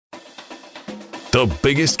the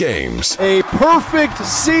biggest games. A perfect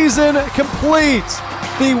season complete.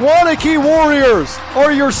 The Waunakee Warriors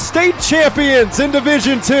are your state champions in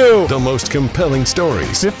Division II. The most compelling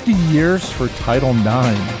stories. 50 years for Title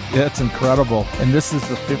IX. That's incredible. And this is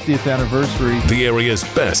the 50th anniversary. The area's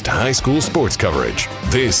best high school sports coverage.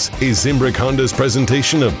 This is Zimbrick Honda's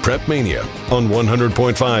presentation of Prep Mania on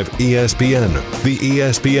 100.5 ESPN, the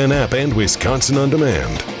ESPN app, and Wisconsin On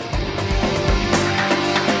Demand.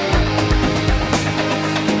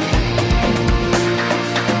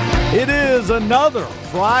 It is another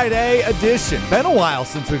Friday edition. Been a while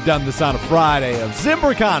since we've done this on a Friday of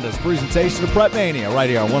Zimbrick Honda's presentation of Prep Mania right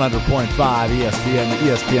here on 100.5 ESPN, the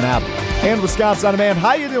ESPN app, and Wisconsin On Demand.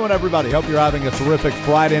 How you doing, everybody? Hope you're having a terrific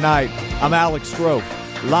Friday night. I'm Alex Strouf,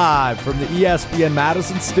 live from the ESPN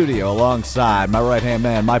Madison studio alongside my right-hand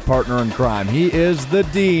man, my partner in crime. He is the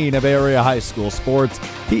dean of area high school sports.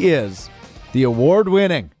 He is the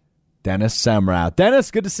award-winning Dennis Semrau. Dennis,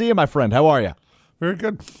 good to see you, my friend. How are you? Very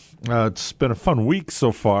good. It's been a fun week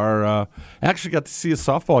so far. I actually got to see a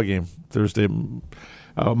softball game Thursday,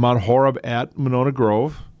 Mount Horeb at Monona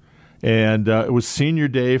Grove. And it was senior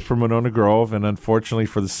day for Monona Grove, and unfortunately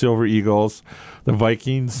for the Silver Eagles, the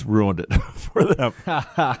Vikings ruined it for them.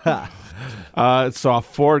 It saw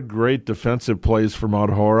 4 great defensive plays for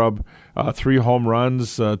Mount Horeb, 3 home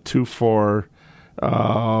runs, 2 for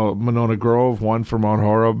Monona Grove, 1 for Mount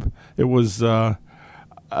Horeb. It was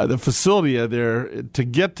the facility there, to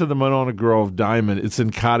get to the Monona Grove Diamond, it's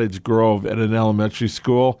in Cottage Grove at an elementary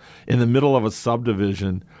school in the middle of a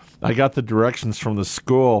subdivision. I got the directions from the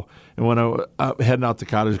school, and when I was heading out to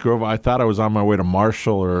Cottage Grove, I thought I was on my way to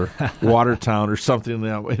Marshall or Watertown or something.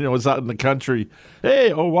 It was out in the country.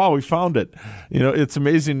 Hey, oh wow, we found it! It's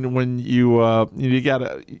amazing when you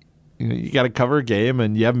gotta cover a game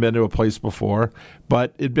and you haven't been to a place before.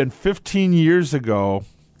 But it'd been 15 years ago.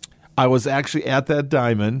 I was actually at that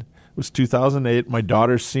Diamond. It was 2008, my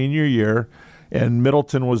daughter's senior year, and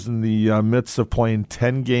Middleton was in the midst of playing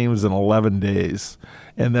 10 games in 11 days.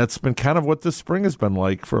 And that's been kind of what this spring has been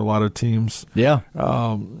like for a lot of teams. Yeah.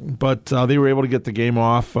 But they were able to get the game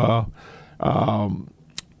off. But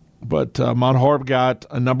Mount Horeb got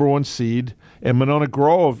a number 1 seed, and Monona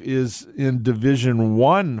Grove is in Division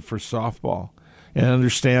I for softball. And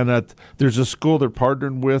understand that there's a school they're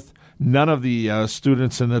partnered with. None of the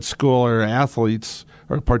students in that school are athletes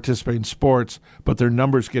or participate in sports, but their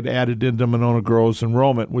numbers get added into Monona Grove's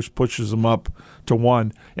enrollment, which pushes them up to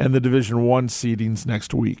 1. And the Division I seedings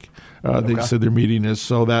next week. They said their meeting is,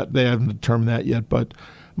 so that they haven't determined that yet. But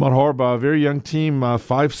Mount Horeb, a very young team,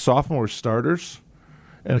 5 sophomore starters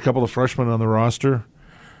and a couple of freshmen on the roster.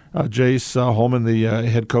 Jace Holman, the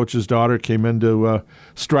head coach's daughter, came in to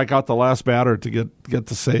strike out the last batter to get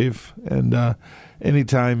the save. And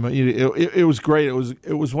anytime it was great.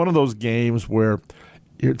 It was one of those games where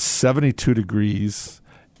it's 72 degrees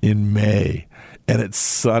in May and it's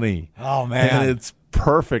sunny. Oh man, and it's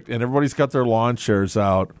perfect. And everybody's got their lawn chairs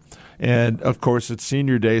out. And of course, it's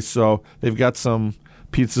senior day, so they've got some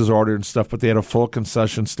pizzas ordered and stuff. But they had a full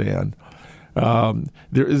concession stand.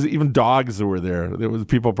 There is even dogs that were there.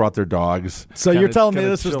 People brought their dogs. So you're telling me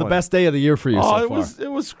this was the best day of the year for you so far?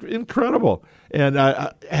 It was incredible. And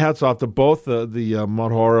hats off to both the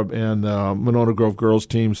Mount Horeb and Monona Grove girls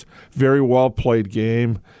teams. Very well played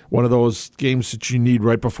game. One of those games that you need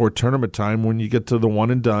right before tournament time when you get to the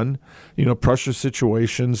one and done. Pressure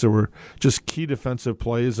situations. There were just key defensive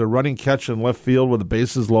plays. A running catch in left field with the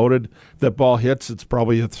bases loaded. If that ball hits, it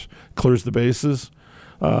clears the bases.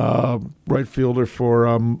 Right fielder for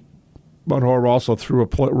Mount Horeb also threw a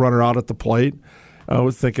runner out at the plate. I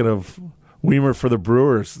was thinking of Weimer for the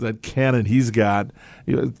Brewers, that cannon he's got.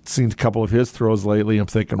 I've seen a couple of his throws lately. I'm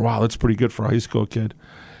thinking, wow, that's pretty good for a high school kid.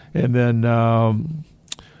 And then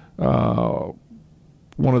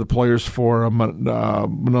one of the players for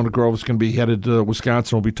Monona Grove is going to be headed to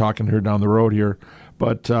Wisconsin. We'll be talking to her down the road here.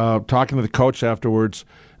 But talking to the coach afterwards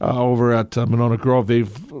over at Monona Grove,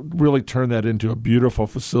 they've really turned that into a beautiful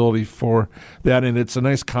facility for that. And it's a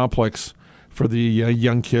nice complex for the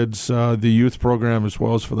young kids, the youth program, as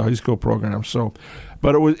well as for the high school program. So,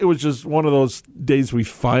 but it was just one of those days we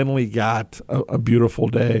finally got a beautiful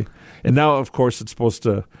day. And now, of course, it's supposed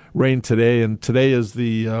to rain today, and today is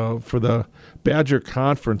for the Badger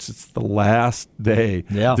Conference, it's the last day.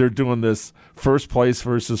 Yeah. They're doing this first place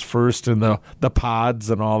versus first and the pods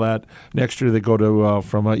and all that. Next year they go to,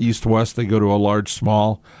 from east-west, they go to a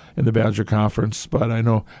large-small in the Badger Conference. But I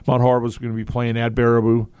know Mount Horeb was going to be playing at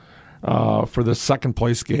Baraboo for the second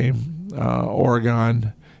place game.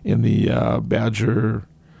 Oregon in the Badger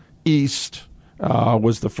East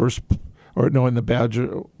was the first, or no, in the Badger,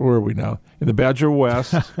 where are we now? In the Badger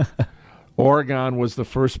West, Oregon was the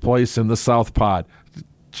first place in the South Pod.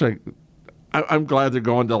 I'm glad they're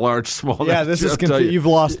going to large, small. Yeah, this is you've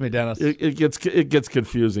lost me, Dennis. It gets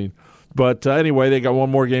confusing. But anyway, they got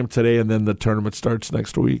one more game today, and then the tournament starts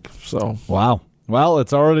next week. So wow. Well,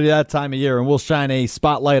 it's already that time of year, and we'll shine a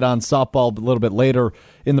spotlight on softball a little bit later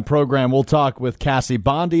in the program. We'll talk with Cassie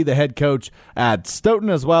Bonde, the head coach at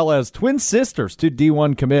Stougton, as well as twin sisters, 2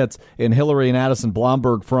 D1 commits in Hillary and Addison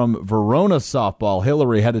Blomberg from Verona softball.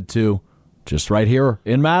 Hillary headed to just right here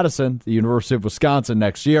in Madison, the University of Wisconsin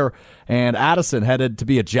next year. And Addison headed to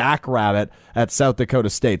be a jackrabbit at South Dakota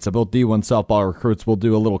State. So both D1 softball recruits will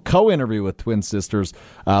do a little co-interview with twin sisters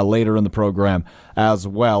later in the program as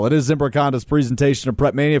well. It is Zimbrick Honda's presentation of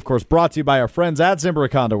Prep Mania, of course, brought to you by our friends at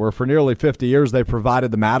Zimbrick Honda, where for nearly 50 years they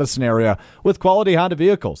provided the Madison area with quality Honda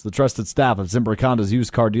vehicles. The trusted staff of Zimbrick Honda's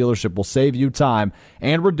used car dealership will save you time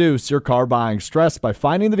and reduce your car buying stress by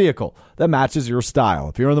finding the vehicle that matches your style.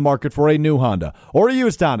 If you're in the market for a new Honda or a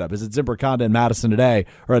used Honda, visit Zimbrick Honda in Madison today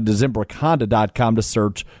or at ZimbrickHonda.com to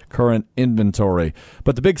search current inventory.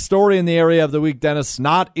 But the big story in the area of the week, Dennis,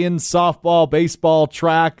 not in softball, baseball,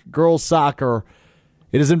 track, girls soccer.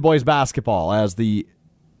 It is in boys basketball, as the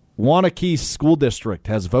Waunakee School District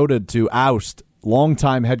has voted to oust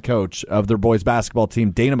longtime head coach of their boys basketball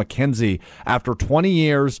team, Dana Mackenzie, after 20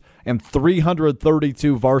 years and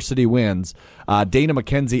 332 varsity wins. Dana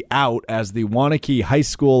Mackenzie out as the Waunakee High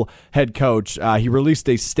School head coach. He released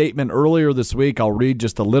a statement earlier this week. I'll read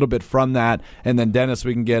just a little bit from that, and then, Dennis,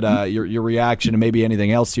 we can get your reaction and maybe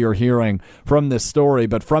anything else you're hearing from this story.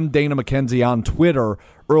 But from Dana Mackenzie on Twitter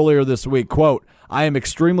earlier this week, quote, "I am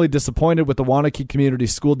extremely disappointed with the Waunakee Community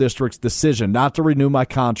School District's decision not to renew my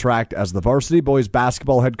contract as the varsity boys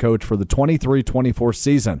basketball head coach for the 23-24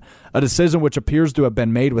 season, a decision which appears to have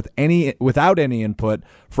been made without any input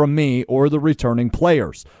from me or the returning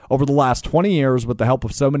players. Over the last 20 years, with the help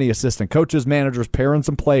of so many assistant coaches, managers, parents,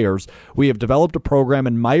 and players, we have developed a program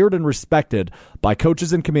admired and respected by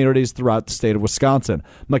coaches and communities throughout the state of Wisconsin."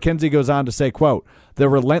 Mackenzie goes on to say, quote, "The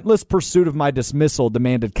relentless pursuit of my dismissal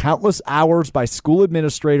demanded countless hours by school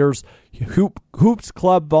administrators, hoops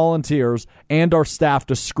club volunteers, and our staff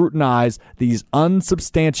to scrutinize these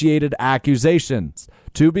unsubstantiated accusations.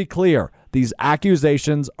 To be clear, these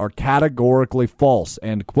accusations are categorically false,"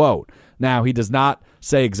 end quote. Now, he does not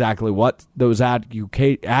say exactly what those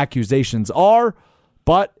accusations are,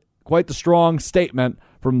 but quite the strong statement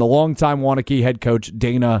from the longtime Waunakee head coach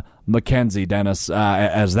Dana Mackenzie, Dennis,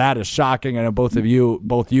 as that is shocking. I know both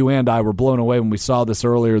you and I were blown away when we saw this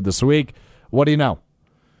earlier this week. What do you know?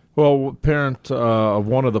 Well, a parent of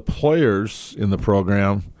one of the players in the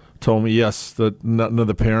program told me, yes, that none of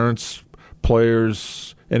the parents,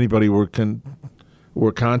 players, anybody were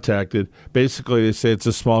contacted. Basically, they say it's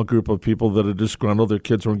a small group of people that are disgruntled. Their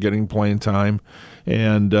kids weren't getting playing time,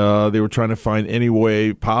 and they were trying to find any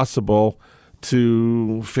way possible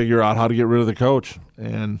to figure out how to get rid of the coach.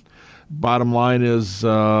 And bottom line is,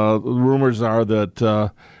 rumors are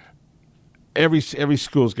that every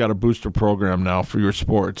school's got a booster program now for your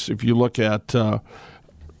sports. If you look at,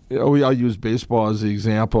 I'll use baseball as the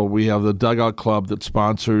example. We have the Dugout Club that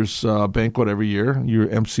sponsors a banquet every year. You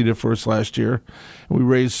emceed it for us last year. And we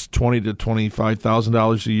raise $20,000 to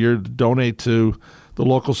 $25,000 a year to donate to the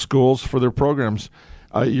local schools for their programs.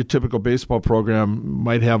 Your typical baseball program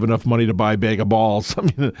might have enough money to buy a bag of balls. I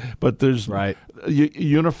mean, but there's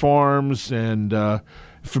uniforms and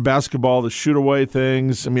for basketball, the shoot away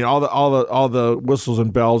things. I mean, all the whistles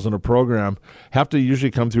and bells in a program have to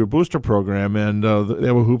usually come through a booster program, and they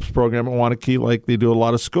have a hoops program at Waunakee, like they do a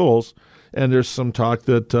lot of schools. And there's some talk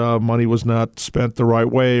that money was not spent the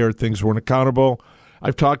right way or things weren't accountable.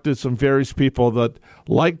 I've talked to some various people that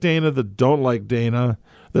like Dana, that don't like Dana,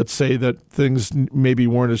 that say that things maybe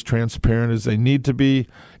weren't as transparent as they need to be,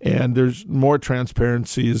 and there's more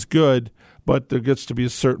transparency is good, but there gets to be a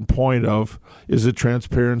certain point of, is it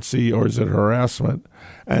transparency or is it harassment?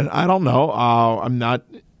 And I don't know. I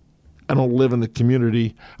don't live in the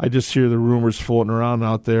community. I just hear the rumors floating around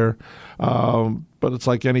out there. But it's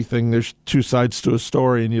like anything. There's two sides to a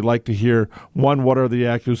story, and you'd like to hear, one, what are the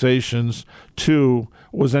accusations? Two,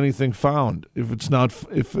 was anything found? If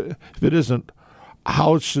it isn't,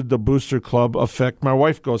 how should the booster club affect? My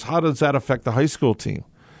wife goes, how does that affect the high school team?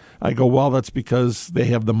 I go, well, that's because they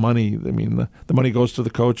have the money. I mean, the money goes to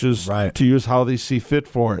the coaches to use how they see fit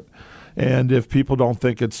for it. And if people don't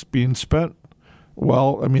think it's being spent,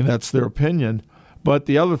 well, I mean, that's their opinion. But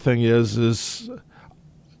the other thing is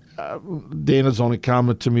Dana's only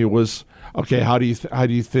comment to me was, okay, how do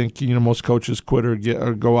you think most coaches quit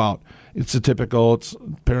or go out? It's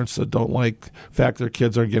parents that don't like the fact their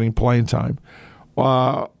kids are getting playing time.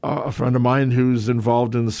 a friend of mine who's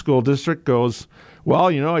involved in the school district goes, well,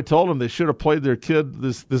 I told them they should have played their kid,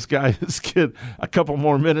 this kid, a couple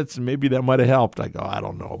more minutes, and maybe that might have helped. I go, I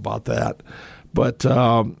don't know about that. But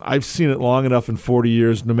I've seen it long enough in 40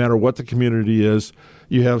 years, no matter what the community is,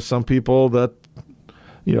 you have some people that,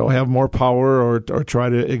 have more power or try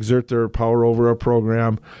to exert their power over a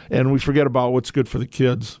program, and we forget about what's good for the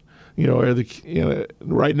kids.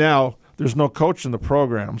 Right now, there's no coach in the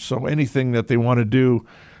program, so anything that they want to do,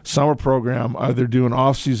 summer program, they're doing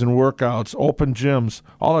off-season workouts, open gyms,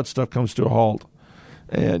 all that stuff comes to a halt.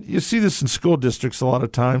 And you see this in school districts a lot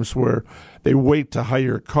of times where they wait to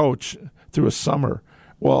hire a coach through a summer.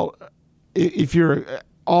 Well, if you're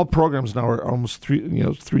all programs now are almost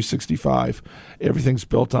 365. Everything's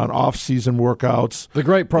built on off-season workouts. The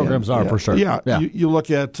great programs are for sure. Yeah. You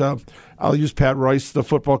look at, I'll use Pat Rice, the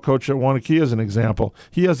football coach at Waunakee, as an example.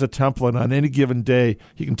 He has a template on any given day.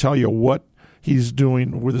 He can tell you what he's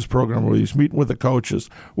doing with his program, where he's meeting with the coaches,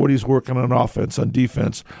 what he's working on offense, on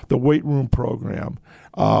defense, the weight room program,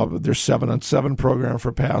 their 7-on-7 program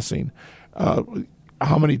for passing,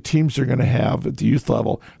 how many teams they're going to have at the youth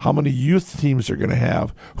level, how many youth teams they're going to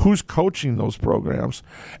have, who's coaching those programs.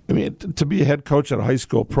 I mean, to be a head coach at a high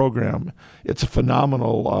school program, it's a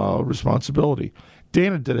phenomenal responsibility.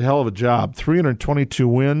 Dana did a hell of a job. 322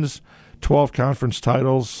 wins, 12 conference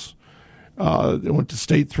titles. They went to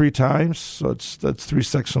state 3 times, so that's 3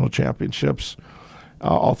 sectional championships.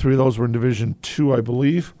 All 3 of those were in Division II, I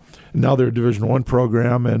believe. And now they're a Division I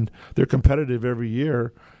program, and they're competitive every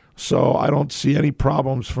year. So I don't see any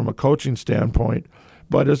problems from a coaching standpoint.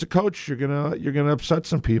 But as a coach, you're gonna upset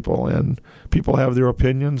some people, and people have their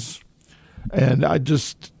opinions. And I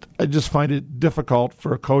just find it difficult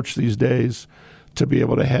for a coach these days to be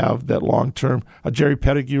able to have that long-term. Jerry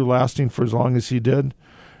Pettigrew lasting for as long as he did.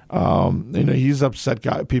 He's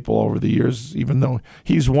upset people over the years, even though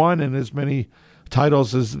he's won in as many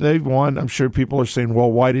titles as they've won. I'm sure people are saying,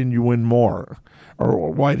 well, why didn't you win more?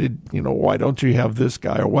 Or why don't you have this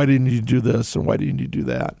guy? Or why didn't you do this? And why didn't you do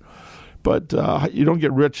that? But you don't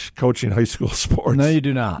get rich coaching high school sports. No, you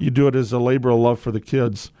do not. You do it as a labor of love for the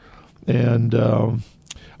kids. And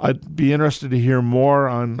I'd be interested to hear more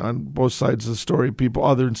on both sides of the story. People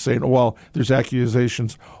other than saying, well, there's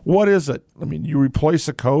accusations. What is it? I mean, you replace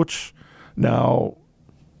a coach. Now,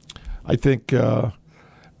 I think in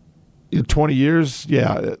 20 years,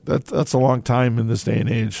 that's a long time in this day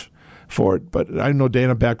and age for it. But I know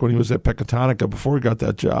Dana back when he was at Pecatonica before he got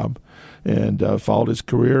that job, and followed his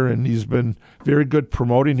career, and he's been very good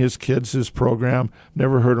promoting his kids, his program.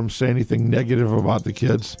 Never heard him say anything negative about the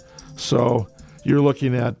kids. So you're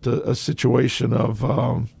looking at a situation of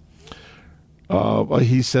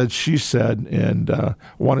he said, she said, and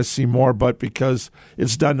want to see more. But because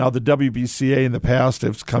it's done now, the WBCA in the past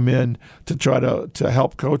has come in to try to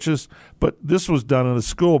help coaches. But this was done on a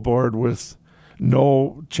school board with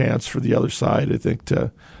no chance for the other side, I think,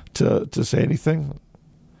 to say anything.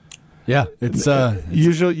 Yeah, it's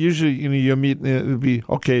usually you meet, it'll be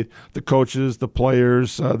okay. The coaches, the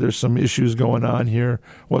players, there's some issues going on here.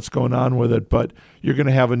 What's going on with it? But you're going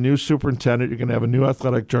to have a new superintendent. You're going to have a new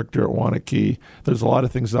athletic director at Waunakee. There's a lot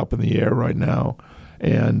of things up in the air right now,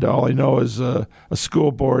 and all I know is a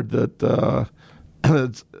school board that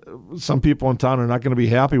some people in town are not going to be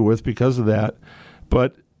happy with because of that.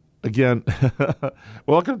 But again,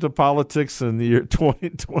 welcome to politics in the year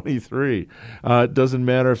 2023. It doesn't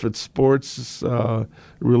matter if it's sports,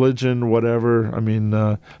 religion, whatever. I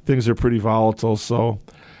mean, things are pretty volatile. So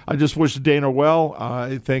I just wish Dana well.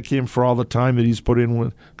 I thank him for all the time that he's put in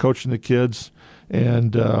with coaching the kids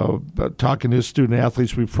and talking to his student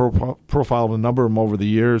athletes. We've profiled a number of them over the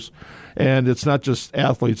years. And it's not just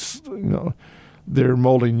athletes, they're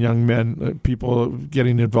molding young men, people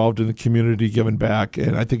getting involved in the community, giving back,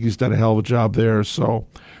 and I think he's done a hell of a job there. So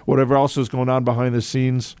whatever else is going on behind the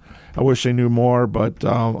scenes, I wish I knew more, but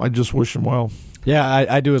I just wish him well. Yeah,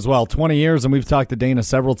 I do as well. 20 years, and we've talked to Dana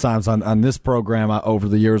several times on this program over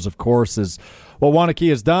the years, of course, is what Waunakee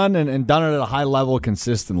has done and done it at a high level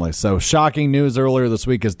consistently. So shocking news earlier this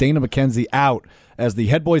week is Dana Mackenzie out as the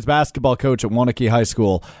head boys basketball coach at Waunakee High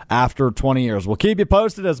School after 20 years. We'll keep you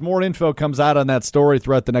posted as more info comes out on that story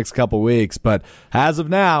throughout the next couple weeks. But as of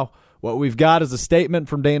now, What we've got is a statement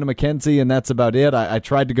from Dana Mackenzie, and that's about it. I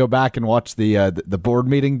tried to go back and watch the board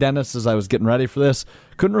meeting, Dennis, as I was getting ready for this.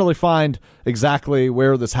 Couldn't really find exactly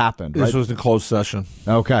where this happened. This right? was in closed session.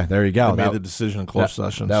 Okay, there you go. They made the decision in closed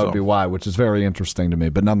session. That would be why, which is very interesting to me.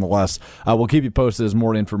 But nonetheless, we'll keep you posted as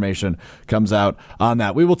more information comes out on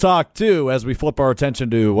that. We will talk, too, as we flip our attention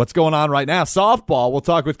to what's going on right now. Softball. We'll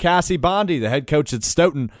talk with Cassie Bonde, the head coach at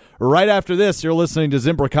Stougton. Right after this, you're listening to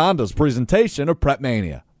Zimbrick Honda's presentation of Prep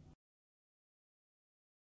Mania.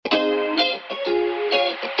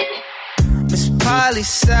 Polly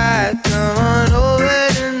side, come on over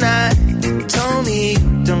tonight. Told me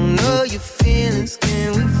you don't know your feelings.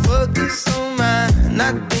 Can we focus on mine?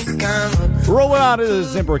 I think I'm rolling on to the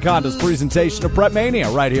Zimbrick Honda's presentation of Prep Mania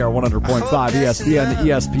right here on 100.5 ESPN, the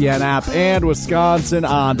ESPN app, and Wisconsin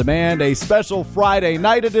On Demand. A special Friday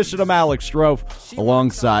night edition of Alex Strouf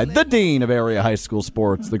alongside the Dean of Area High School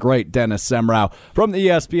Sports, the great Dennis Semrau from the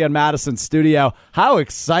ESPN Madison studio. How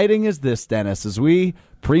exciting is this, Dennis, as we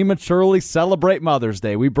prematurely celebrate Mother's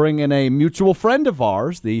Day? We bring in a mutual friend of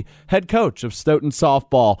ours, the head coach of Stougton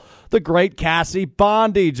softball, the great Cassie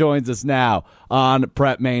Bonde, joins us now on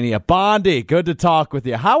Prep Mania. Bonde, good to talk with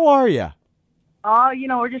you. How are you?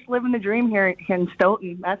 We're just living the dream here in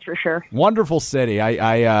Stougton, that's for sure. Wonderful city.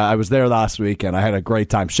 I was there last weekend. I had a great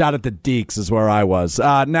time. Shout out to Deeks is where I was.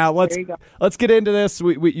 Now let's get into this.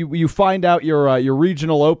 You find out your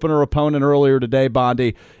regional opener opponent earlier today,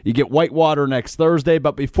 Bonde. You get Whitewater next Thursday.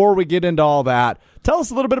 But before we get into all that, tell us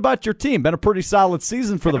a little bit about your team. Been a pretty solid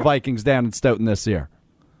season for the Vikings down in Stougton this year.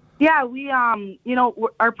 Yeah, we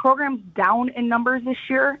our program's down in numbers this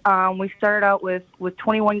year. We started out with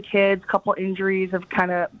 21 kids. A couple injuries have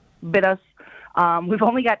kind of bit us. We've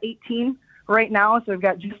only got 18 right now, so we've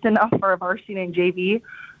got just enough for a varsity and JV.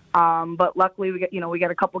 But luckily, we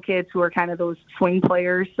got a couple kids who are kind of those swing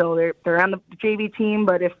players, so they're on the JV team.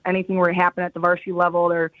 But if anything were to happen at the varsity level,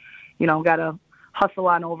 they're got to hustle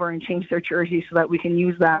on over and change their jerseys so that we can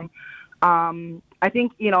use them. I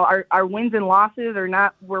think, our wins and losses are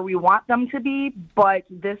not where we want them to be, but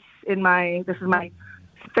this is my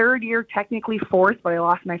third year, technically fourth, but I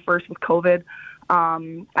lost my first with COVID.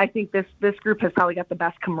 I think this group has probably got the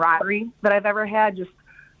best camaraderie that I've ever had. Just,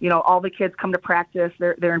 all the kids come to practice.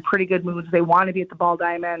 They're in pretty good moods. They want to be at the ball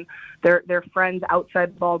diamond. They're friends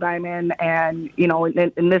outside the ball diamond. And,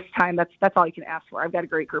 in this time, that's all you can ask for. I've got a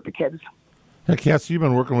great group of kids. Hey, Cassie, you've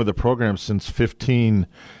been working with the program since 15,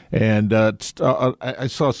 and I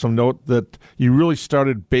saw some note that you really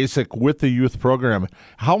started basic with the youth program.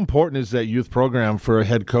 How important is that youth program for a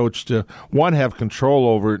head coach to, one, have control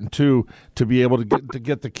over it, and two, to be able to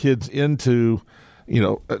get the kids into,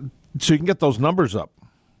 so you can get those numbers up?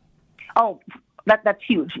 Oh, that's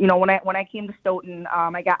huge. When I came to Stougton,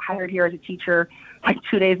 I got hired here as a teacher like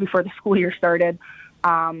 2 days before the school year started.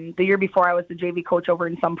 The year before, I was the JV coach over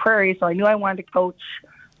in Sun Prairie, so I knew I wanted to coach.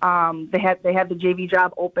 They had the JV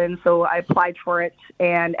job open, so I applied for it.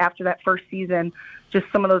 And after that first season, just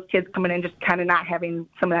some of those kids coming in, just kind of not having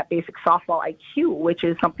some of that basic softball IQ, which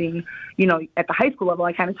is something, at the high school level,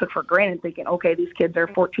 I kind of took for granted, thinking, okay, these kids are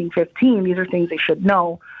 14, 15. These are things they should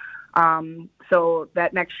know. So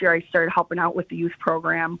that next year, I started helping out with the youth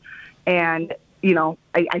program. And,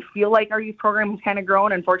 I feel like our youth program has kind of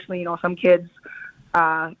grown. Unfortunately, some kids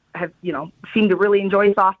have, seem to really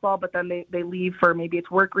enjoy softball, but then they leave for maybe it's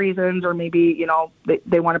work reasons, or maybe,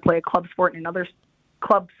 they want to play a club sport and another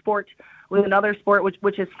club sport with another sport,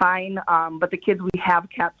 which is fine. But the kids we have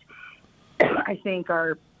kept, I think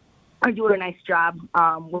are doing a nice job.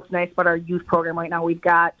 What's nice about our youth program right now, we've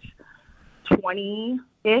got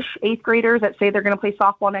 20-ish eighth graders that say they're going to play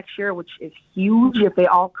softball next year, which is huge. If they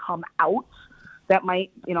all come out, that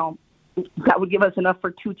might, that would give us enough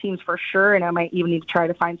for two teams for sure, and I might even need to try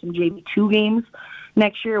to find some JV2 games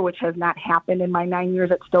next year, which has not happened in my 9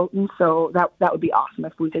 years at Stougton. So that would be awesome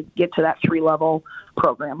if we could get to that 3-level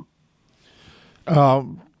program.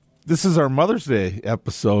 This is our Mother's Day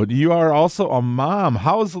episode. You are also a mom.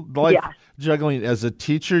 How is life juggling as a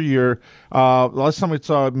teacher? You're last time we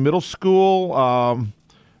saw middle school,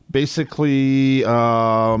 basically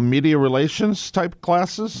media relations type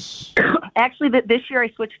classes. Actually, this year I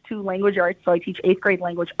switched to language arts, so I teach 8th grade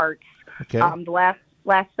language arts. Okay. The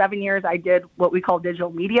last 7 years I did what we call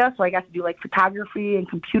digital media, so I got to do like photography and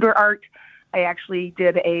computer art. I actually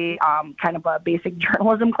did a kind of a basic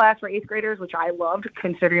journalism class for 8th graders, which I loved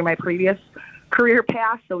considering my previous career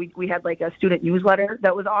path. So we had like a student newsletter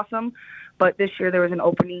that was awesome. But this year there was an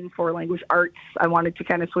opening for language arts. I wanted to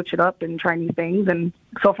kind of switch it up and try new things, and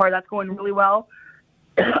so far that's going really well.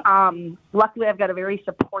 Luckily, I've got a very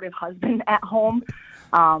supportive husband at home.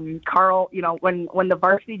 Carl, when the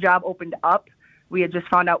varsity job opened up, we had just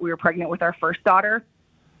found out we were pregnant with our first daughter.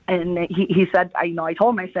 And he said, I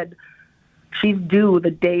told him, I said, she's due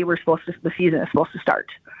the day the season is supposed to start.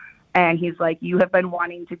 And he's like, you have been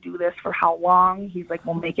wanting to do this for how long? He's like,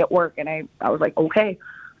 we'll make it work. And I was like, okay.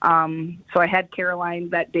 So I had Caroline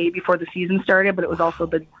that day before the season started, but it was also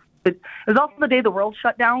the day the world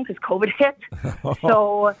shut down because COVID hit.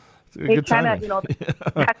 So it kind of,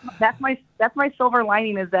 that's my silver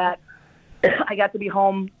lining is that I got to be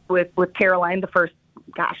home with Caroline the first,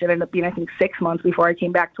 it ended up being, I think, 6 months before I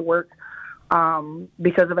came back to work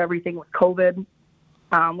because of everything with COVID.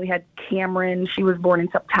 We had Cameron. She was born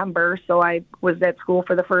in September, so I was at school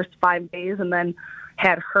for the first 5 days and then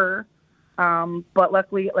had her. But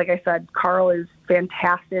luckily, like I said, Carl is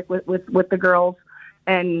fantastic with the girls.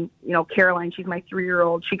 And, Caroline, she's my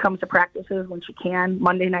 3-year-old. She comes to practices when she can.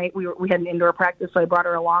 Monday night, we had an indoor practice, so I brought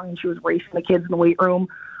her along, and she was racing the kids in the weight room,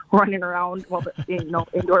 running around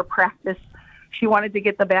indoor practice. She wanted to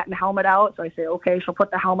get the bat and helmet out, so I say, okay, she'll put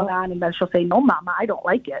the helmet on, and then she'll say, no, Mama, I don't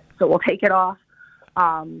like it. So we'll take it off.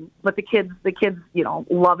 But the kids,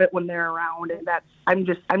 love it when they're around, and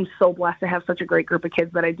I'm so blessed to have such a great group of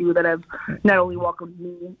kids that I do that have not only welcomed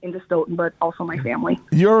me into Stougton, but also my family.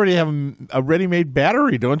 You already have a ready-made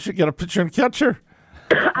battery, don't you? Get a pitcher and catcher.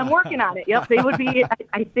 I'm working on it. Yep, they would be.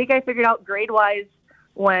 I think I figured out grade-wise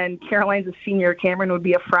when Caroline's a senior, Cameron would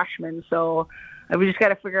be a freshman. So we just got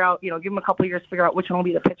to figure out, give them a couple of years to figure out which one will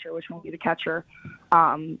be the pitcher, which one will be the catcher.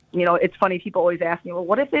 It's funny. People always ask me, well,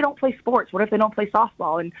 what if they don't play sports? What if they don't play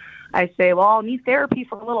softball? And I say, well, I'll need therapy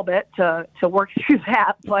for a little bit to work through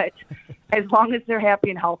that. But as long as they're happy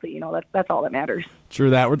and healthy, that's all that matters. True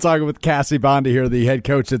that. We're talking with Cassie Bonde here, the head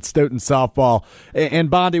coach at Stougton softball. And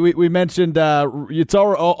Bonde, we mentioned it's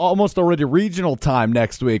almost already regional time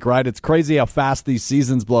next week, right? It's crazy how fast these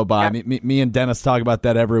seasons blow by. Yeah. Me and Dennis talk about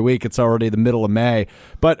that every week. It's already the middle of May.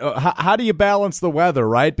 But how do you balance the weather,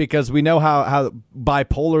 right? Because we know how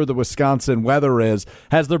bipolar the Wisconsin weather is.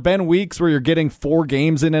 Has there been weeks where you're getting 4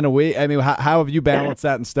 games in a week? I mean, how have you balanced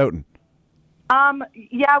that in Stougton?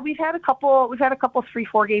 Yeah, we've had a couple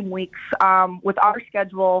 3-4 game weeks. With our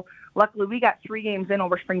schedule, luckily we got 3 games in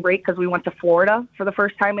over spring break because we went to Florida for the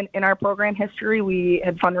first time in our program history. We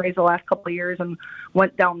had fundraised the last couple of years and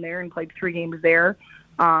went down there and played 3 games there.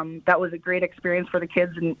 That was a great experience for the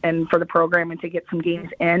kids and for the program and to get some games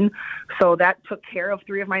in. So that took care of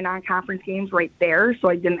 3 of my non-conference games right there. So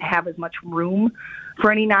I didn't have as much room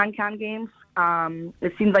for any non-con games.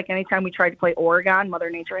 It seems like anytime we tried to play Oregon, Mother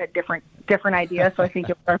Nature had different ideas. So I think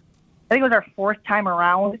it was our 4th time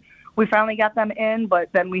around. We finally got them in, but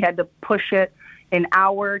then we had to push it an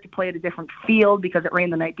hour to play at a different field because it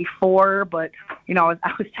rained the night before. But, I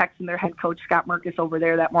was texting their head coach, Scott Merkus, over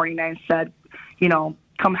there that morning and I said,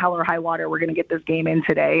 come hell or high water, we're going to get this game in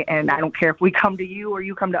today. And I don't care if we come to you or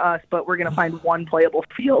you come to us, but we're going to find one playable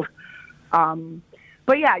field.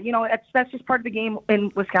 But yeah, that's just part of the game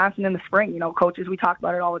in Wisconsin in the spring. Coaches, we talk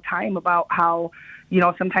about it all the time about how,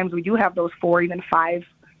 sometimes we do have those 4, even 5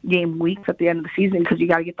 game weeks at the end of the season because you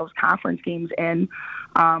got to get those conference games in.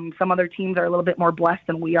 Some other teams are a little bit more blessed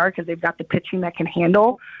than we are because they've got the pitching that can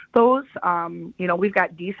handle those. We've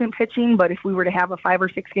got decent pitching, but if we were to have a 5 or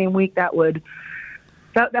 6 game week, that would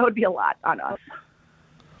be a lot on us.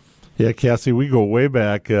 Yeah, Cassie, we go way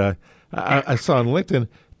back. I saw on LinkedIn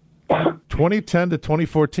 2010 to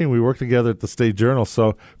 2014, we worked together at the State Journal.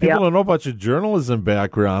 So people don't know about your journalism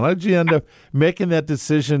background. How did you end up making that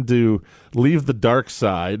decision to leave the dark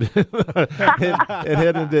side and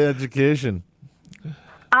head into education?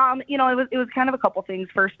 It was kind of a couple things.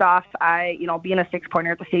 First off, being a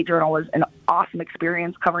 6-pointer at the State Journal was an awesome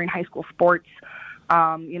experience covering high school sports.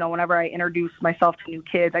 Whenever I introduce myself to new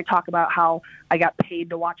kids, I talk about how I got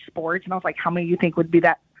paid to watch sports, and I was like, how many of you think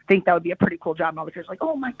that would be a pretty cool job? And all the kids were like,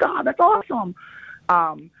 oh my God, that's awesome.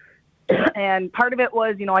 And part of it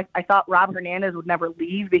was, I thought Rob Hernandez would never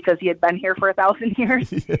leave because he had been here for 1,000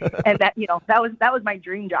 years. Yeah. And that was my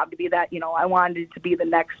dream job to be that, I wanted to be the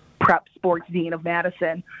next prep sports dean of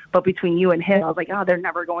Madison. But between you and him, I was like, oh, they're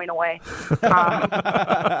never going away.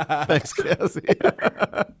 Thanks, Cassie.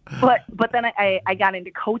 but then I got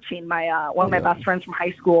into coaching. One of my best friends from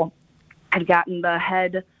high school had gotten the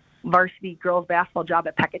head varsity girls basketball job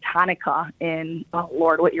at Pecatonica in,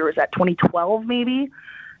 what year was that? 2012 maybe.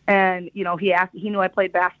 And he knew I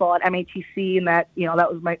played basketball at MATC, and that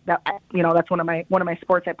that's one of my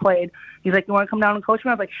sports I played. He's like, you want to come down and coach me?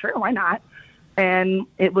 I was like, sure, why not? And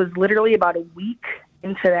it was literally about a week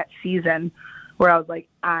into that season where I was like,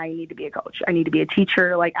 I need to be a coach. I need to be a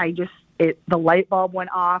teacher. Like the light bulb went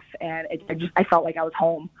off, and I felt like I was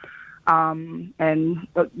home. And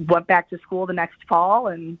went back to school the next fall,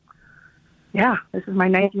 and Yeah, this is my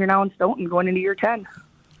 9th year now in Stougton, going into year 10.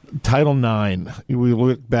 Title IX, we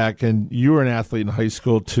look back, and you were an athlete in high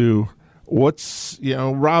school too.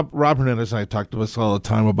 Rob Hernandez and I talked to us all the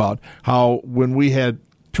time about how when we had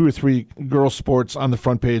 2 or 3 girls' sports on the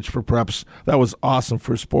front page for preps, that was awesome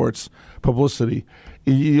for sports publicity.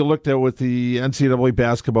 You looked at with the NCAA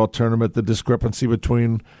basketball tournament, the discrepancy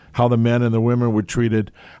between how the men and the women were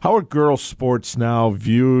treated. How are girls' sports now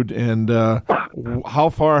viewed, and how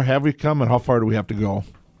far have we come, and how far do we have to go?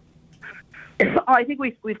 I think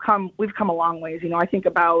we've come a long ways. I think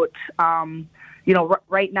about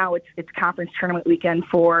right now it's conference tournament weekend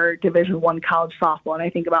for Division I college softball, and I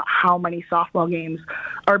think about how many softball games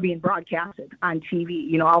are being broadcasted on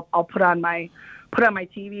TV. I'll put on my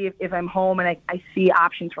TV if I'm home and I see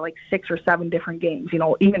options for like 6 or 7 different games.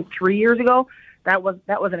 Even 3 years ago, that wasn't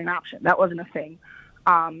an option. That wasn't a thing.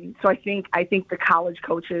 So I think the college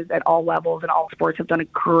coaches at all levels and all sports have done a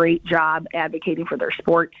great job advocating for their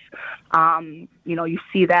sports. You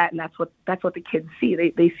see that, and that's what the kids see.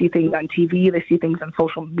 They see things on TV. They see things on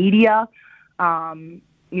social media.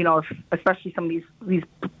 Especially some of these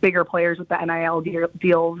bigger players with the NIL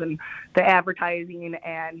deals and the advertising,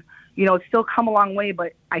 and it's still come a long way,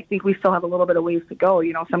 but I think we still have a little bit of ways to go.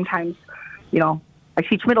 Sometimes, I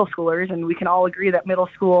teach middle schoolers, and we can all agree that middle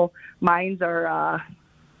school minds are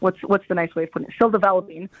what's the nice way of putting it? Still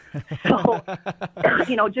developing. So,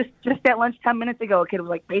 just at lunch 10 minutes ago, a kid was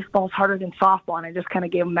like, "Baseball's harder than softball," and I just kind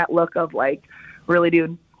of gave him that look of like, "Really,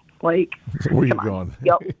 dude? Like, where you going?"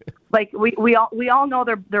 Yep. Like we all know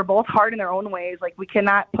they're both hard in their own ways. Like, we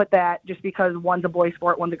cannot put that just because one's a boy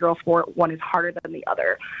sport, one's a girl sport, one is harder than the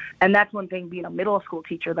other. And that's one thing, being a middle school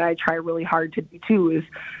teacher, that I try really hard to do too, is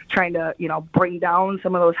trying to bring down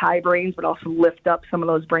some of those high brains, but also lift up some of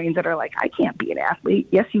those brains that are like, I can't be an athlete.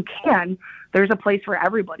 Yes, you can. There's a place for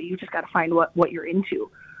everybody. You just got to find what you're into.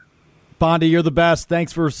 Bonde, you're the best.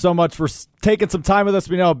 Thanks so much for taking some time with us.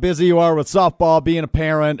 We know how busy you are with softball, being a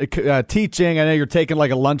parent, teaching. I know you're taking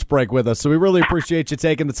like a lunch break with us, so we really appreciate you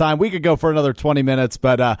taking the time. We could go for another 20 minutes,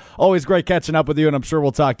 but always great catching up with you, and I'm sure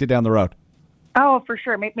we'll talk to you down the road. Oh, for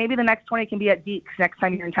sure. Maybe the next 20 can be at Deeks next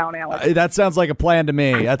time you're in town, Alex. That sounds like a plan to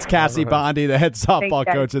me. That's Cassie Bonde, the head softball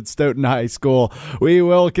coach at Stougton High School. We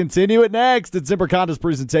will continue it next. It's Zimbrick Honda's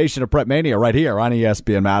presentation of Prep Mania right here on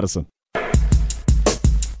ESPN Madison.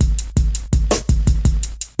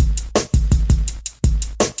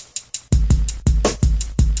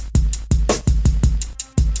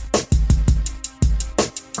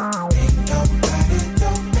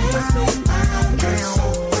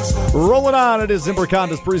 Rolling on, it is Zimbrick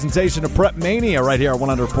Honda's presentation of Prep Mania right here at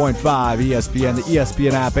 100.5 ESPN, the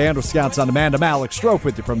ESPN app, and Wisconsin On Demand. I'm Alex Strouf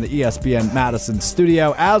with you from the ESPN Madison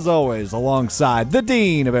studio, as always, alongside the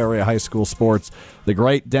Dean of Area High School Sports, the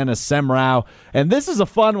great Dennis Semrau. And this is a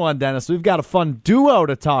fun one, Dennis. We've got a fun duo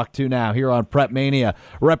to talk to now here on Prep Mania,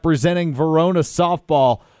 representing Verona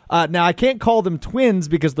softball. Now, I can't call them twins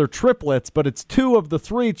because they're triplets, but it's 2 of the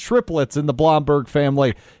 3 triplets in the Blomberg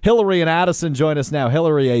family. Hillary and Addison join us now.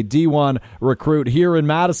 Hillary, a D1 recruit here in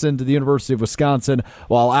Madison to the University of Wisconsin,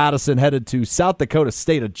 while Addison headed to South Dakota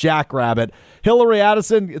State, a Jackrabbit. Hillary,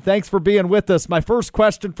 Addison, thanks for being with us. My first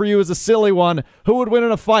question for you is a silly one. Who would win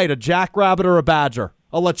in a fight, a Jackrabbit or a Badger?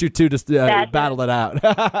 I'll let you two just battle it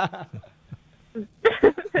out.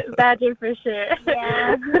 Badger for sure.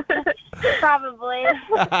 Yeah, probably.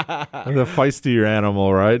 The feistier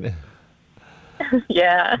animal, right?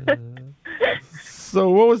 Yeah. So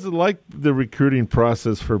what was it like, the recruiting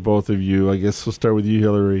process for both of you? I guess we'll start with you,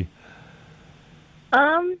 Hillary.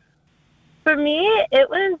 For me, it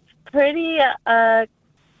was pretty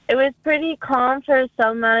calm for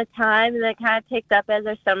some amount of time, and then kind of picked up as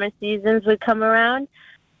our summer seasons would come around.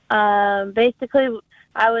 Basically,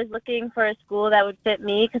 I was looking for a school that would fit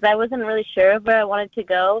me because I wasn't really sure of where I wanted to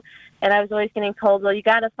go, and I was always getting told, well, you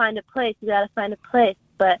got to find a place.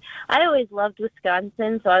 But I always loved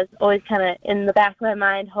Wisconsin, so I was always kind of in the back of my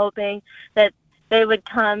mind hoping that they would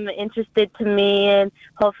come interested to me and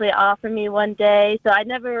hopefully offer me one day. So I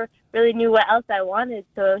never really knew what else I wanted,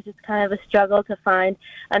 so it was just kind of a struggle to find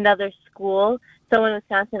another school. So when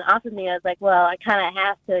Wisconsin offered me, I was like, well, I kind of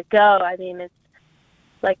have to go. I mean, it's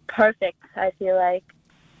like perfect, I feel like.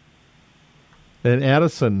 And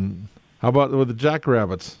Addison, how about with the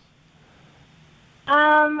Jackrabbits?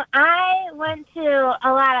 I went to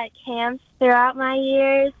a lot of camps throughout my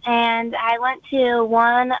years, and I went to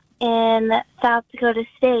one in South Dakota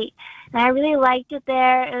State, and I really liked it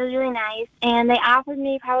there. It was really nice, and they offered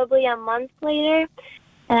me probably a month later,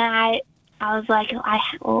 and I was like,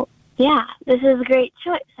 well, yeah, this is a great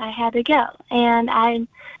choice. I had to go, and I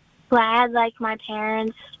glad, like, my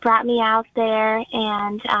parents brought me out there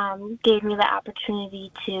and gave me the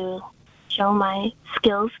opportunity to show my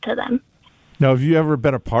skills to them. Now, have you ever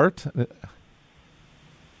been apart?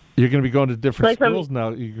 You're going to be going to different schools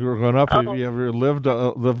now. You're going up. Oh. Have you ever lived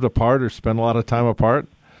apart or spent a lot of time apart?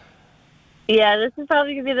 Yeah, this is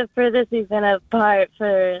probably going to be the furthest we've been apart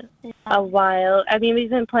for a while. I mean, we've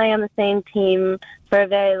been playing on the same team for a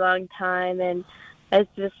very long time, and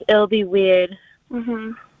it'll be weird.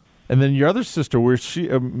 Mm-hmm. And then your other sister, where's she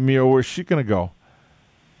going to go?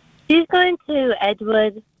 She's going to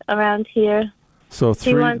Edgewood around here. So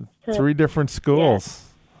three different schools.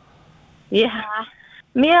 Yeah.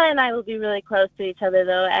 Mia and I will be really close to each other,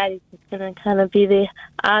 though. Addie's just going to kind of be the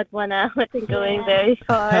odd one out and going very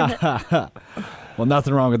far. Well,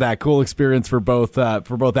 nothing wrong with that. Cool experience for both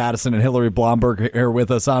Addison and Hillary Blomberg here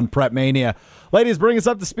with us on Prep Mania. Ladies, bring us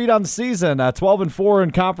up to speed on the season. 12-4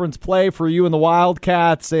 in conference play for you and the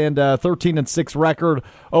Wildcats, and 13-6 record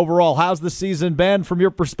overall. How's the season been from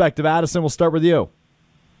your perspective? Addison, we'll start with you.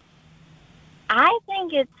 I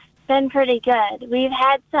think it's been pretty good. We've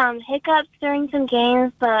had some hiccups during some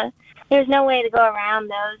games, but there's no way to go around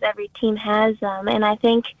those. Every team has them, and I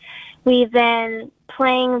think we've been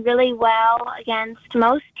playing really well against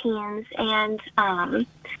most teams, and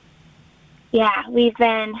we've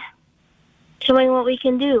been showing what we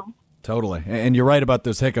can do. Totally, and you're right about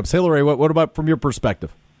those hiccups. Hillary, what about from your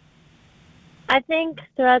perspective? I think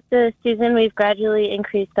throughout the season we've gradually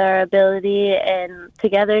increased our ability and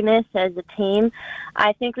togetherness as a team.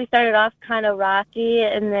 I think we started off kind of rocky,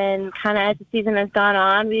 and then kind of as the season has gone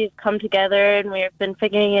on, we've come together and we've been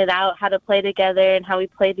figuring it out, how to play together and how we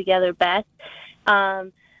play together best.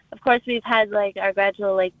 Of course, we've had our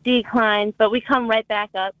gradual declines, but we come right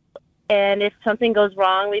back up. And if something goes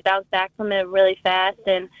wrong, we bounce back from it really fast,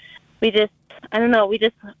 and we just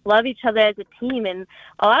love each other as a team, and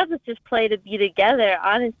a lot of us just play to be together,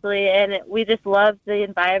 honestly, and we just love the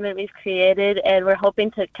environment we've created, and we're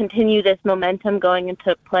hoping to continue this momentum going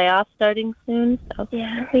into playoffs starting soon. So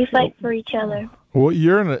yeah, we fight for each other. Well,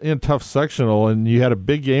 you're in a tough sectional, and you had a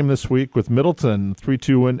big game this week with Middleton,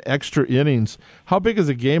 3-2 win, extra innings. How big is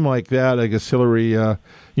a game like that, I guess, Hillary,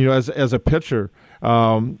 as a pitcher,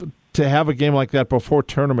 to have a game like that before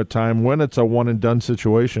tournament time when it's a one-and-done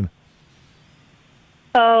situation?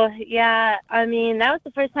 Oh, yeah. I mean, that was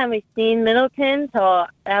the first time we've seen Middleton, so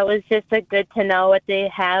that was just good to know what they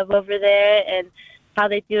have over there and how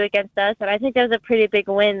they do against us. And I think that was a pretty big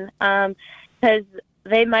win because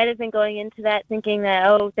they might have been going into that thinking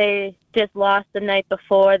that, they just lost the night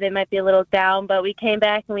before. They might be a little down, but we came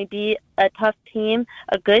back and we beat a tough team,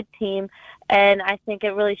 a good team, and I think it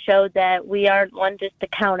really showed that we aren't one just to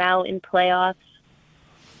count out in playoffs.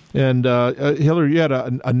 And Hillary, you had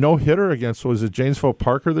a no-hitter against, was it Janesville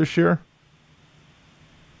Parker this year?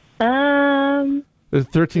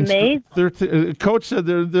 13. Coach said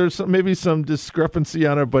there's maybe some discrepancy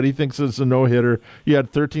on it, but he thinks it's a no-hitter. You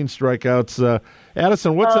had 13 strikeouts.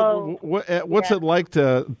 Addison, what's it like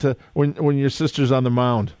to when your sister's on the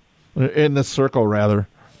mound, in the circle rather?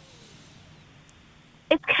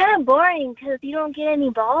 It's kind of boring because you don't get any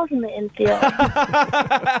balls in the infield.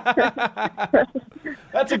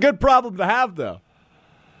 That's a good problem to have, though.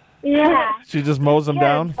 Yeah. She just mows them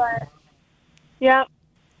down? Yep.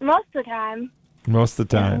 Most of the time. Most of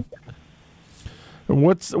the time. Yeah.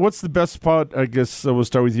 What's the best part, I guess we'll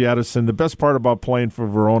start with you, Addison, the best part about playing for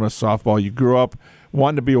Verona softball? You grew up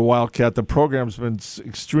wanting to be a Wildcat. The program's been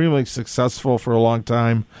extremely successful for a long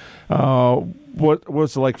time. What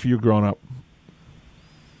was it like for you growing up?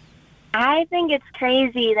 I think it's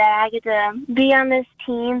crazy that I get to be on this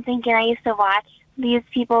team, thinking I used to watch these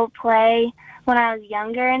people play when I was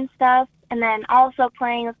younger and stuff, and then also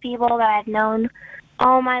playing with people that I've known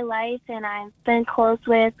all my life and I've been close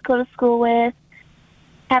with, go to school with,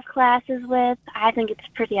 have classes with. I think it's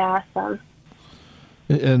pretty awesome.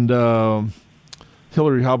 And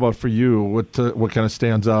Hillary, how about for you? What kind of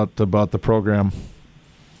stands out about the program?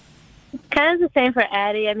 Kind of the same for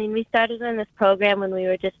Addie. I mean, we started in this program when we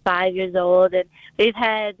were just 5 years old, and we've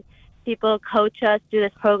had people coach us through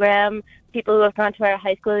this program, people who have gone to our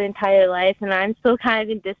high school the entire life, and I'm still kind of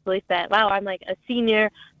in disbelief that, wow, I'm a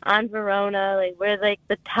senior on Verona, we're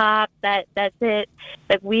the top, that's it.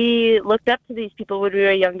 We looked up to these people when we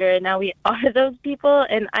were younger, and now we are those people,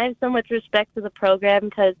 and I have so much respect for the program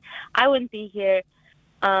because I wouldn't be here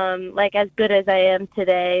as good as I am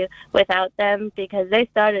today without them, because they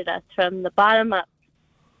started us from the bottom up.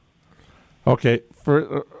 Okay,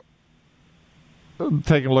 for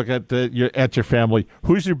taking a look at your family,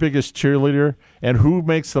 who's your biggest cheerleader and who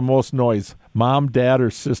makes the most noise, mom, dad,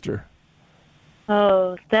 or sister?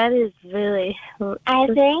 Oh, that is really... I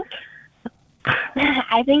think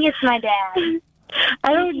it's my dad.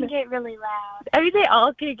 I don't He can get really loud. I mean, they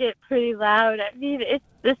all can get pretty loud. I mean,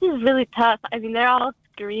 this is really tough. I mean, they're all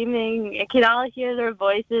screaming. I can all hear their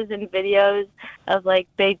voices in videos of, like,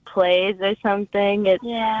 big plays or something.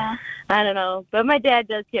 Yeah. I don't know. But my dad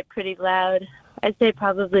does get pretty loud. I'd say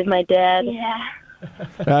probably my dad.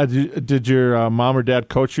 Yeah. Did your mom or dad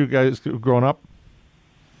coach you guys growing up?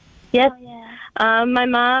 Yes. Oh, yeah. My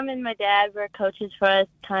mom and my dad were coaches for us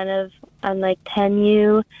kind of on like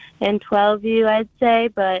 10U and 12U, I'd say.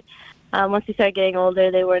 But once we started getting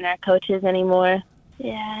older, they weren't our coaches anymore.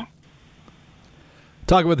 Yeah.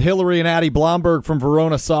 Talking with Hillary and Addie Blomberg from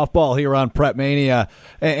Verona softball here on Prep Mania.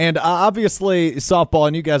 And obviously softball,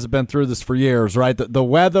 and you guys have been through this for years, right? The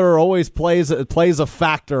weather always plays a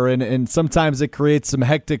factor, and sometimes it creates some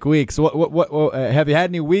hectic weeks. What have you had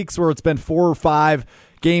any weeks where it's been 4 or 5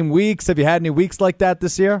 game weeks? Have you had any weeks like that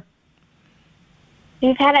this year?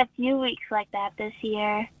 We've had a few weeks like that this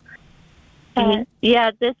year.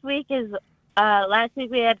 Yeah, this week is last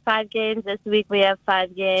week we had 5 games. This week we have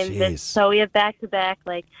 5 games. So we have back-to-back.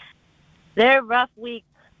 Like, they're rough weeks.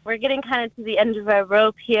 We're getting kind of to the end of our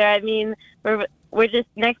rope here. I mean, we're just,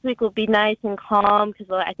 next week will be nice and calm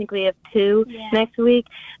because I think we have 2 next week.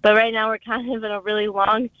 But right now we're kind of in a really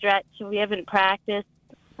long stretch. We haven't practiced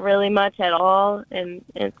really much at all, and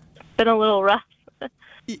it's been a little rough.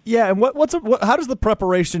 Yeah, and how does the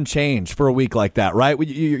preparation change for a week like that, right?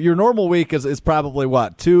 Your normal week is probably,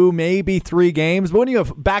 2, maybe 3 games. But when you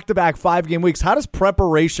have back-to-back 5-game weeks, how does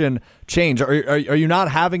preparation change? Are you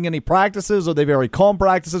not having any practices? Are they very calm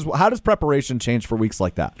practices? How does preparation change for weeks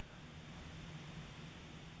like that?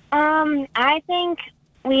 I think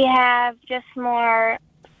we have just more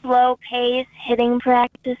slow-paced hitting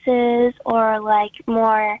practices, or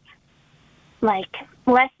more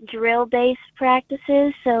less drill-based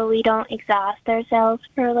practices, so we don't exhaust ourselves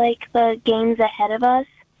for the games ahead of us.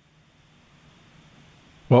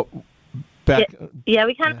 Well,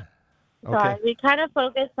 we kind of we kind of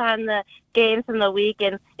focus on the games from the week,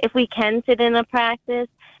 and if we can fit in a practice,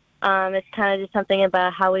 it's kind of just something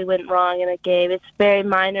about how we went wrong in a game. It's very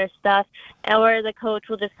minor stuff, and where the coach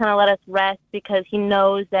will just kind of let us rest because he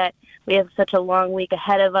knows that we have such a long week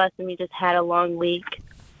ahead of us, and we just had a long week.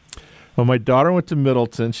 Well, my daughter went to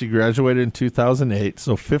Middleton. She graduated in 2008.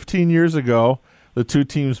 So 15 years ago, the 2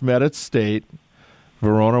 teams met at state.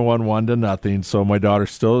 Verona won 1-0. So my daughter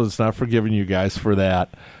still is not forgiving you guys for that.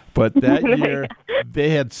 But that year, they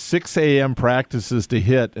had 6 a.m. practices to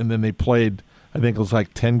hit, and then they played, I think it was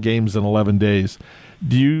 10 games in 11 days.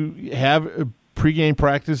 Do you have pregame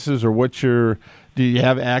practices, or do you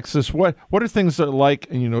have access? What are things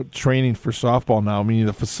that training for softball now? I mean,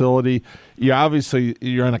 the facility, you're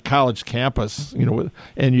on a college campus,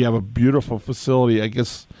 and you have a beautiful facility. I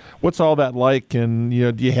guess, what's all that like? And,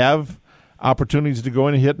 do you have opportunities to go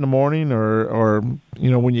in and hit in the morning or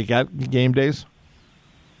when you got game days?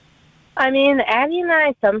 I mean, Addie and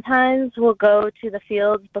I sometimes will go to the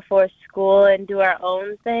fields before school and do our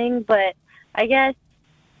own thing, but I guess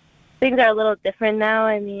things are a little different now.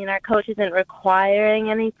 I mean, our coach isn't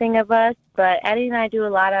requiring anything of us, but Addie and I do a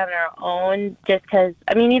lot on our own just because,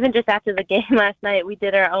 even just after the game last night, we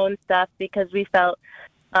did our own stuff because we felt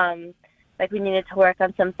like we needed to work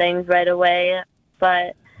on some things right away.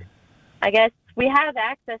 But I guess we have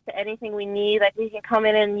access to anything we need. We can come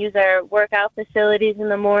in and use our workout facilities in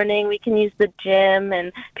the morning. We can use the gym,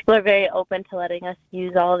 and people are very open to letting us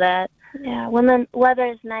use all that. Yeah, when the weather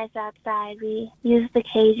is nice outside, we use the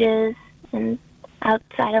cages and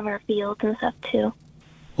outside of our fields and stuff, too.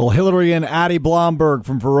 Well, Hillary and Addie Blomberg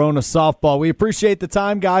from Verona softball, we appreciate the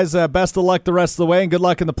time, guys. Best of luck the rest of the way, and good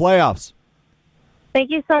luck in the playoffs.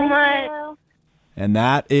 Thank you so much. And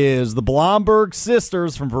that is the Blomberg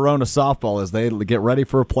sisters from Verona softball as they get ready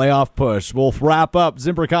for a playoff push. We'll wrap up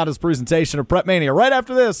Zimbrick Honda's presentation of Prep Mania right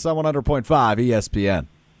after this on 100.5 ESPN.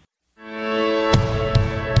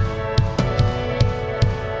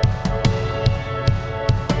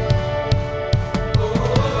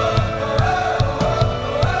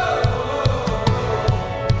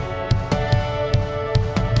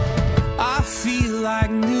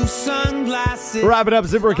 Wrapping up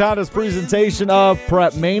Zimbrick Honda's presentation of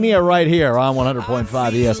Prep Mania right here on 100.5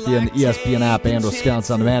 ESPN, the ESPN app, and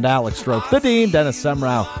Wisconsin On Demand. Alex Strouf, the Dean, Dennis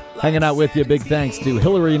Semrau, hanging out with you. Big thanks to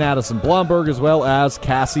Hillary and Addison Blomberg, as well as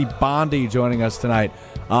Cassie Bonde joining us tonight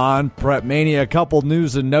on Prep Mania. A couple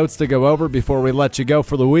news and notes to go over before we let you go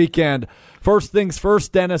for the weekend. First things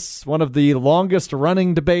first, Dennis, one of the longest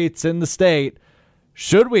running debates in the state.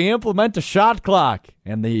 Should we implement a shot clock?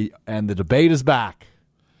 And the debate is back.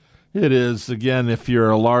 It is. Again, if you're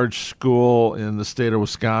a large school in the state of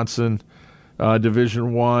Wisconsin,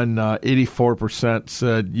 Division I, 84%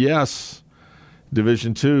 said yes.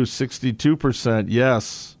 Division II, 62%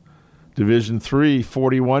 yes. Division III,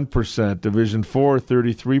 41%. Division IV,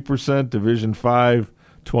 33%. Division V,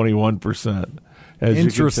 21%. As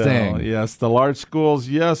Interesting. You can tell, yes, the large schools,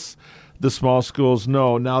 yes. The small schools,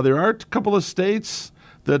 no. Now, there are a couple of states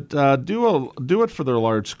that do it for their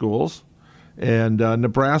large schools. And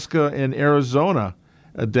Nebraska and Arizona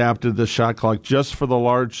adapted the shot clock just for the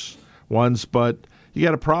large ones. But you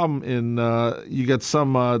got a problem in you got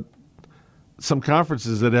some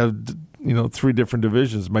conferences that have 3 different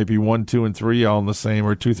divisions. Might be 1, 2, and 3 all in the same,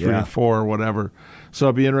 or 2, 3, and 4, or whatever. So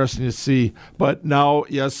it'll be interesting to see. But now,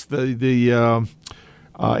 yes, the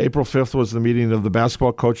April 5th was the meeting of the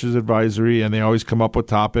basketball coaches advisory, and they always come up with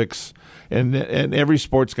topics. And every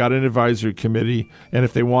sport's got an advisory committee, and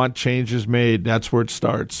if they want changes made, that's where it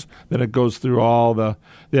starts. Then it goes through all the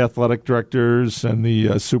athletic directors and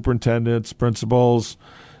the superintendents, principals,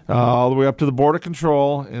 all the way up to the Board of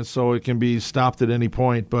Control, and so it can be stopped at any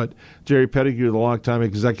point. But Jerry Pettigrew, the longtime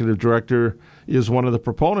executive director, is one of the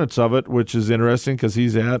proponents of it, which is interesting because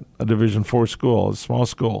he's at a Division IV school, a small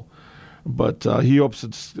school. But he hopes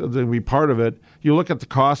it's to be part of it. You look at the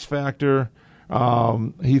cost factor.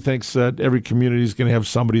 He thinks that every community is going to have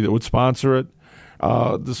somebody that would sponsor it.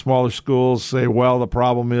 The smaller schools say, well, the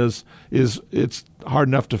problem is it's hard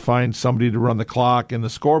enough to find somebody to run the clock and the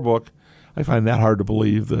scorebook. I find that hard to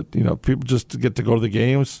believe that people just get to go to the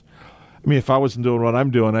games. I mean, if I wasn't doing what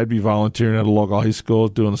I'm doing, I'd be volunteering at a local high school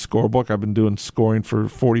doing the scorebook. I've been doing scoring for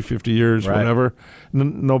 40, 50 years, right. Whatever.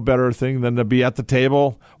 No better thing than to be at the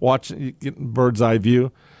table, watching, getting bird's eye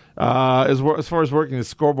view. As far as working the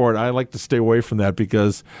scoreboard, I like to stay away from that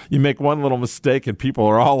because you make one little mistake and people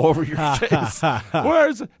are all over your face.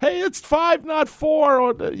 Hey, it's 5, not 4.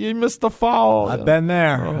 Or you missed the foul. I've been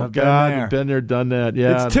there. Oh, I've God, you've been there, done that.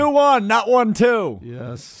 Yeah, it's 2-1, not 1-2.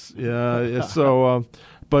 Yes, yeah. So,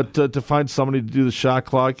 but to find somebody to do the shot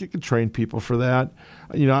clock, you can train people for that.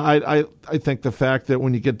 I think the fact that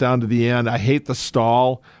when you get down to the end, I hate the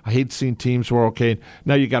stall. I hate seeing teams where, okay,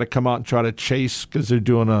 now you got to come out and try to chase because they're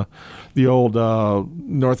doing the old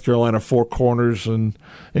North Carolina 4 corners and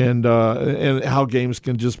how games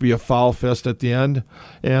can just be a foul fest at the end.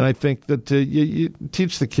 And I think that you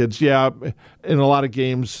teach the kids, in a lot of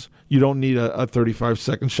games, you don't need a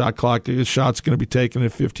 35-second shot clock. The shot's going to be taken in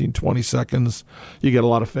 15, 20 seconds. You get a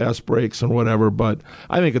lot of fast breaks and whatever, but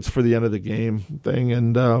I think it's for the end of the game thing.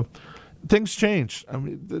 And things change. I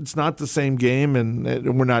mean, it's not the same game,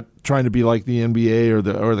 and we're not trying to be like the NBA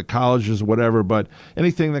or the colleges or whatever, but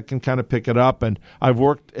anything that can kind of pick it up. And I've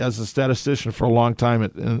worked as a statistician for a long time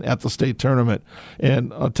at the state tournament,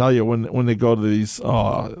 and I'll tell you, when they go to these,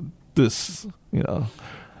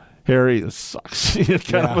 Harry, this sucks,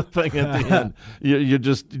 kind of a thing at the end. You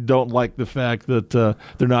just don't like the fact that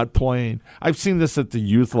they're not playing. I've seen this at the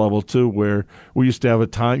youth level, too, where we used to have a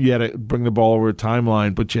time. You had to bring the ball over a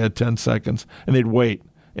timeline, but you had 10 seconds, and they'd wait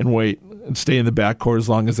and stay in the backcourt as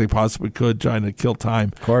long as they possibly could, trying to kill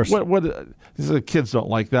time. Of course. The kids don't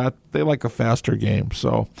like that. They like a faster game.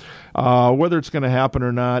 So whether it's going to happen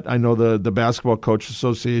or not, I know the Basketball Coach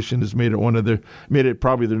Association has made it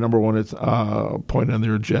probably their number one point on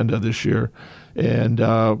their agenda this year. And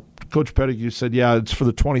Coach Pettigrew said, it's for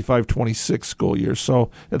the 25-26 school year. So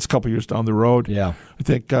it's a couple years down the road. Yeah. I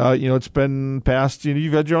think, it's been past,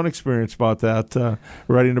 you've had your own experience about that,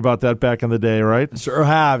 writing about that back in the day, right? Sure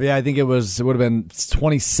have. Yeah, I think it would have been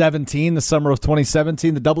 2017, the summer of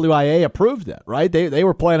 2017. The WIA approved it, right? They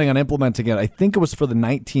were planning on implementing it. I think it was for the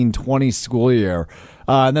 1920 school year.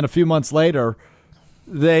 And then a few months later,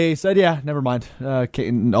 they said, never mind.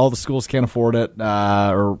 All the schools can't afford it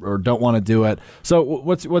or don't want to do it. So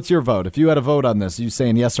what's your vote? If you had a vote on this, are you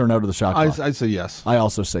saying yes or no to the shot clock? I say yes. I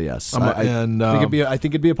also say yes. I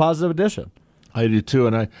think it'd be a positive addition. I do too,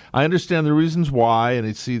 and I understand the reasons why, and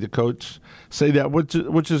I see the coach say that,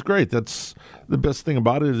 which is great. That's the best thing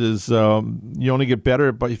about it is you only get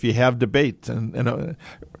better, but if you have debate and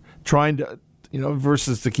trying to,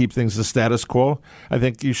 versus to keep things the status quo. I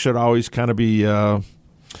think you should always kind of be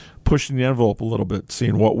pushing the envelope a little bit,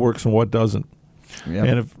 seeing what works and what doesn't.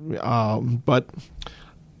 Yep.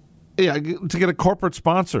 And to get a corporate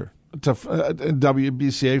sponsor. To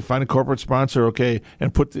WBCA, find a corporate sponsor, okay,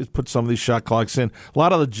 and put some of these shot clocks in. A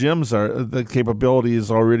lot of the gyms the capability is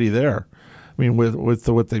already there. I mean, with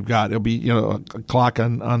what they've got, it'll be a clock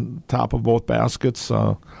on top of both baskets.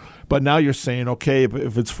 But now you're saying, okay,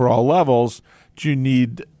 if it's for all levels,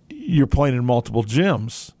 you're playing in multiple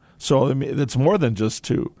gyms, so I mean, it's more than just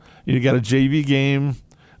 2. You got a JV game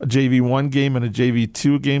a JV1 game and a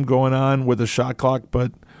JV2 game going on with a shot clock,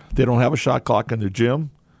 but they don't have a shot clock in their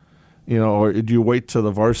gym? Or do you wait till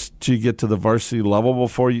you get to the varsity level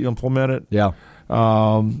before you implement it? Yeah.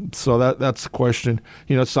 So that's the question.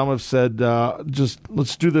 Some have said just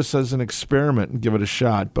let's do this as an experiment and give it a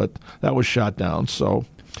shot, but that was shot down. So,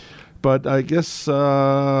 but I guess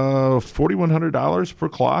 $4,100 per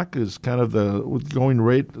clock is kind of the going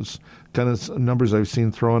rate. Is kind of numbers I've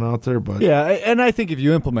seen thrown out there. But yeah, and I think if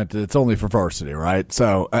you implement it, it's only for varsity, right?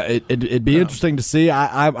 So it'd be interesting to see.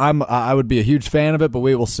 I would be a huge fan of it, but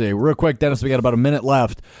we will see. Real quick, Dennis, we got about a minute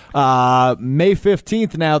left. May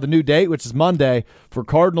 15th now, the new date, which is Monday, for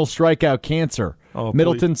Cardinal Strikeout Cancer. Oh,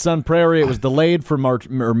 Middleton, Sun Prairie. It was delayed from May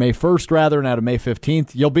 1st, rather, now to May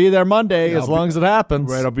 15th. You'll be there Monday as long as it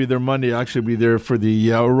happens. Right, I'll be there Monday. I'll actually be there for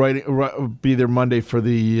the be there Monday for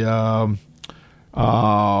the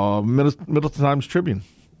Middleton Times Tribune.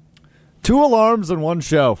 2 alarms and 1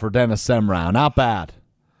 show for Dennis Semrau. Not bad.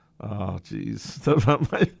 Oh, geez.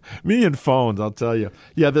 Me and phones, I'll tell you.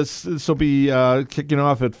 Yeah, this will be kicking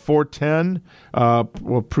off at 4:10.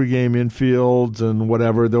 Pregame infields and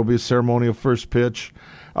whatever. There'll be a ceremonial first pitch.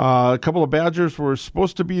 A couple of Badgers were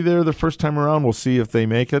supposed to be there the first time around. We'll see if they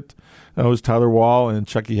make it. That was Tyler Wall and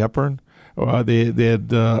Chucky Hepburn. They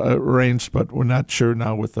had arranged, but we're not sure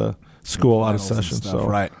now with the school out of session. So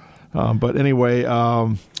right. But anyway,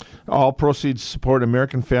 all proceeds support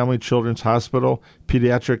American Family Children's Hospital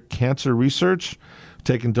pediatric cancer research,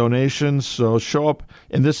 taking donations. So show up,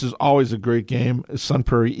 and this is always a great game. Sun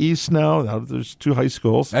Prairie East now there's 2 high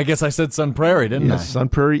schools. I guess I said Sun Prairie, didn't I? Sun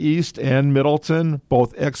Prairie East and Middleton,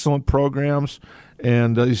 both excellent programs,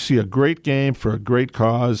 and you see a great game for a great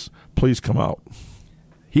cause. Please come out.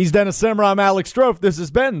 He's Dennis Semrau. I'm Alex Strouf. This has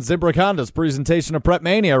been Zimbrick Honda's presentation of Prep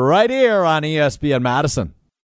Mania right here on ESPN Madison.